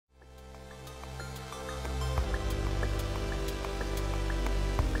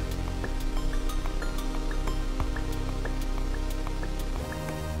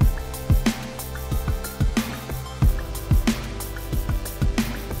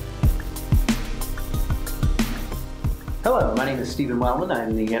Hello, my name is Stephen Wellman.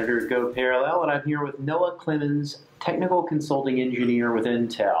 I'm the editor of Go Parallel, and I'm here with Noah Clemons, Technical Consulting Engineer with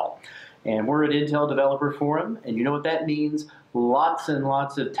Intel. And we're at Intel Developer Forum, and you know what that means. Lots and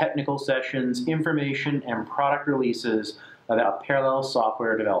lots of technical sessions, information, and product releases about parallel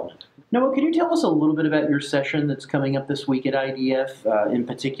software development. Noah, can you tell us a little bit about your session that's coming up this week at IDF? In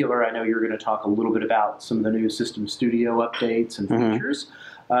particular, I know you're going to talk a little bit about some of the new System Studio updates and features.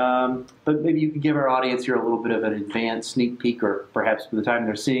 But maybe you could give our audience here a little bit of an advanced sneak peek, or perhaps by the time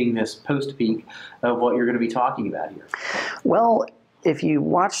they're seeing this post-peek, of what you're going to be talking about here. Well, if you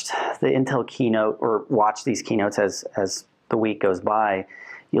watched the Intel keynote, or watch these keynotes as the week goes by,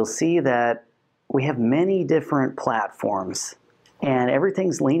 you'll see that we have many different platforms, and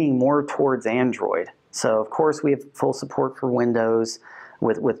everything's leaning more towards Android. So, of course, we have full support for Windows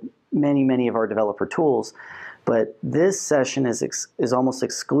with many of our developer tools. But this session is almost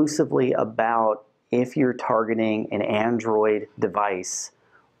exclusively about if you're targeting an Android device.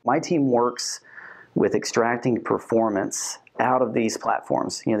 My team works with extracting performance out of these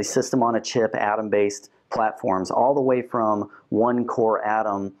platforms. You know, these system-on-a-chip, Atom-based platforms, all the way from one-core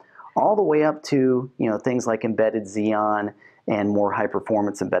Atom, all the way up to things like embedded Xeon and more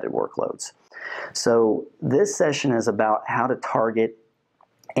high-performance embedded workloads. So this session is about how to target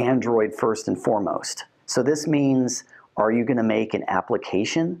Android first and foremost. So this means, are you going to make an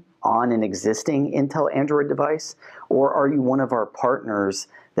application on an existing Intel Android device, or are you one of our partners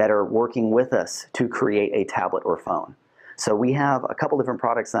that are working with us to create a tablet or phone? So we have a couple different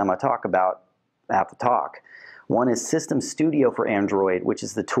products that I'm going to talk about at the talk. One is System Studio for Android, which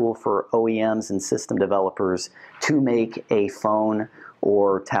is the tool for OEMs and system developers to make a phone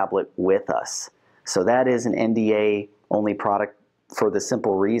or tablet with us. So that is an NDA-only product for the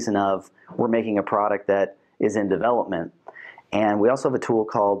simple reason of we're making a product that is in development. And we also have a tool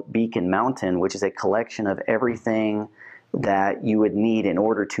called Beacon Mountain, which is a collection of everything that you would need in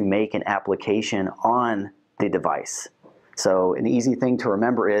order to make an application on the device. So an easy thing to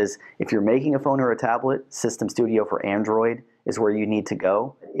remember is if you're making a phone or a tablet, System Studio for Android is where you need to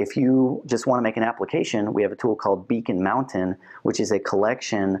go. If you just want to make an application, we have a tool called Beacon Mountain, which is a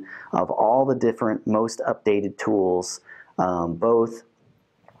collection of all the different most updated tools, both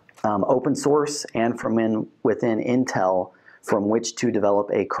open source and from within Intel, from which to develop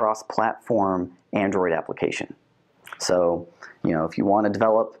a cross-platform Android application. So, if you want to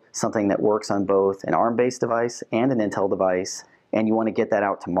develop something that works on both an ARM-based device and an Intel device, and you want to get that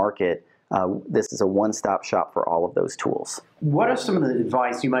out to market, this is a one-stop shop for all of those tools. What are some of the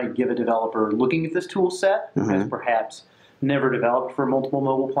advice you might give a developer looking at this tool set, who has perhaps never developed for multiple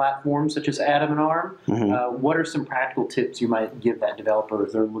mobile platforms such as Atom and ARM? What are some practical tips you might give that developer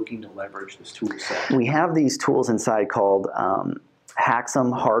if they're looking to leverage this tool set? We have these tools inside called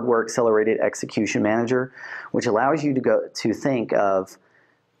HAXM, Hardware Accelerated Execution Manager, which allows you to think of,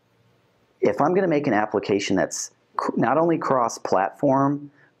 if I'm going to make an application that's not only cross-platform,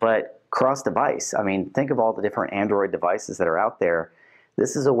 but cross-device. I mean, think of all the different Android devices that are out there.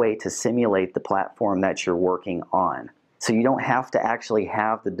 This is a way to simulate the platform that you're working on. So you don't have to actually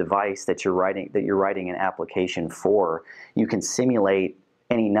have the device that you're writing an application for. You can simulate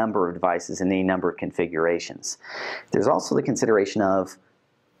any number of devices and any number of configurations. There's also the consideration of,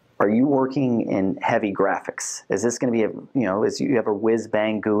 are you working in heavy graphics? Is this going to be is you have a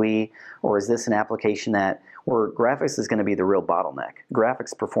whiz-bang GUI, or is this an application where graphics is going to be the real bottleneck?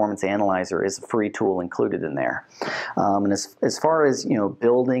 Graphics Performance Analyzer is a free tool included in there. And as far as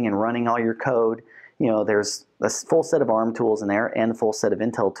building and running all your code, there's a full set of ARM tools in there and a full set of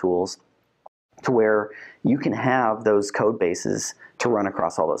Intel tools to where you can have those code bases to run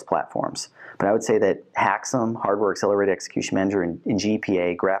across all those platforms. But I would say that HAXM, Hardware Accelerated Execution Manager, and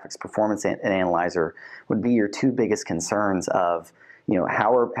GPA, Graphics Performance Analyzer, would be your two biggest concerns of,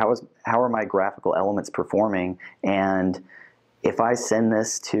 how are my graphical elements performing, and if I send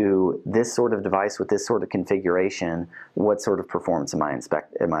this to this sort of device with this sort of configuration, what sort of performance am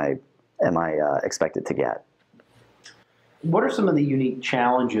I expected to get? What are some of the unique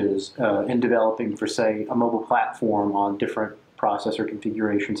challenges in developing for, say, a mobile platform on different processor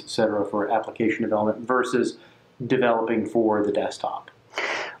configurations, et cetera, for application development versus developing for the desktop?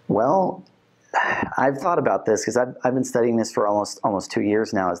 Well, I've thought about this because I've been studying this for almost 2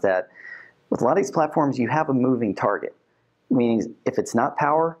 years now, is that with a lot of these platforms, you have a moving target. Meaning, if it's not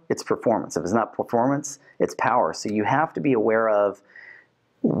power, it's performance. If it's not performance, it's power. So you have to be aware of,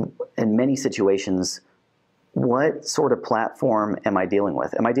 in many situations, what sort of platform am I dealing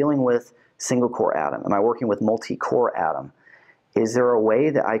with? Am I dealing with single-core Atom? Am I working with multi-core Atom? Is there a way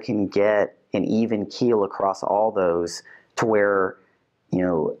that I can get an even keel across all those to where,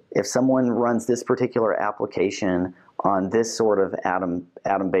 if someone runs this particular application on this sort of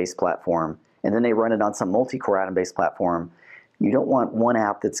atom-based platform, and then they run it on some multi-core atom-based platform, you don't want one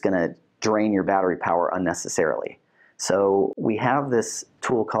app that's going to drain your battery power unnecessarily. So we have this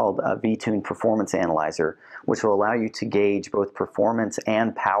tool called vTune Performance Analyzer, which will allow you to gauge both performance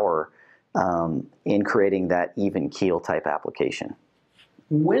and power in creating that even keel type application.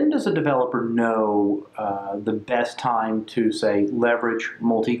 When does a developer know the best time to, say, leverage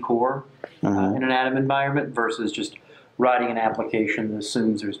multi-core in an atom environment versus just writing an application that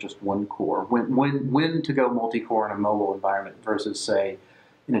assumes there's just one core? When to go multi-core in a mobile environment versus, say,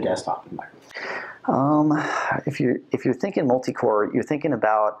 in a desktop environment? If you're thinking multi-core, you're thinking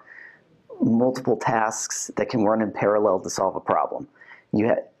about multiple tasks that can run in parallel to solve a problem.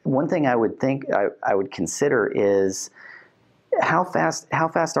 One thing I would consider is how fast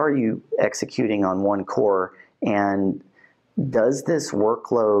are you executing on one core, and does this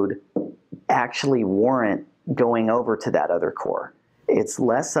workload actually warrant going over to that other core? It's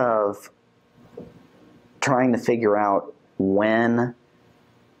less of trying to figure out when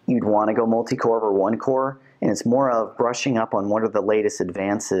you'd want to go multi-core over one core, and it's more of brushing up on what are the latest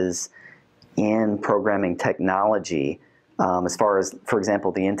advances in programming technology, as far as, for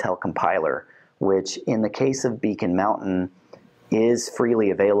example, the Intel compiler, which in the case of Beacon Mountain is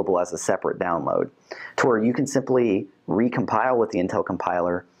freely available as a separate download, to where you can simply recompile with the Intel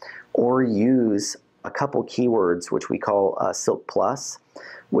compiler or use a couple keywords, which we call Silk Plus,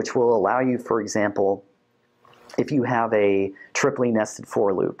 which will allow you, for example, if you have a triply nested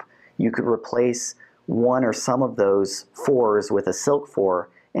for loop, you could replace one or some of those fors with a Silk for,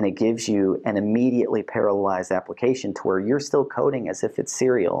 and it gives you an immediately parallelized application to where you're still coding as if it's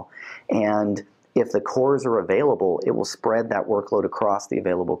serial. And if the cores are available, it will spread that workload across the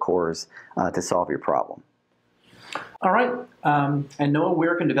available cores to solve your problem. All right. And Noah,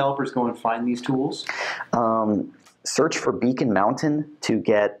 where can developers go and find these tools? Search for Beacon Mountain to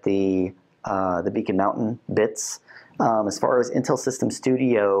get the Beacon Mountain bits. As far as Intel System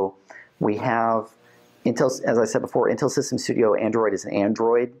Studio, we have Intel, as I said before, Intel System Studio Android is an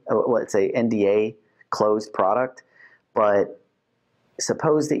Android, well, it's a NDA closed product, but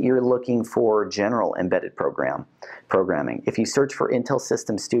suppose that you're looking for general embedded programming. If you search for Intel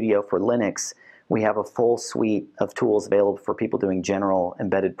System Studio for Linux, we have a full suite of tools available for people doing general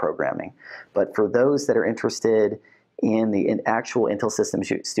embedded programming. But for those that are interested in the actual Intel System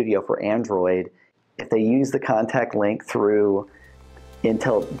Studio for Android, if they use the contact link through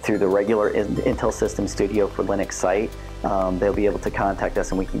the regular Intel System Studio for Linux site, they'll be able to contact us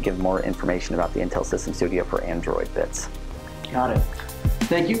and we can give more information about the Intel System Studio for Android bits. Got it.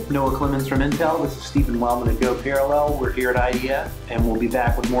 Thank you, Noah Clemons from Intel. This is Stephen Wellman at Go Parallel. We're here at IDF, and we'll be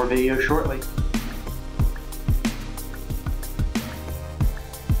back with more videos shortly.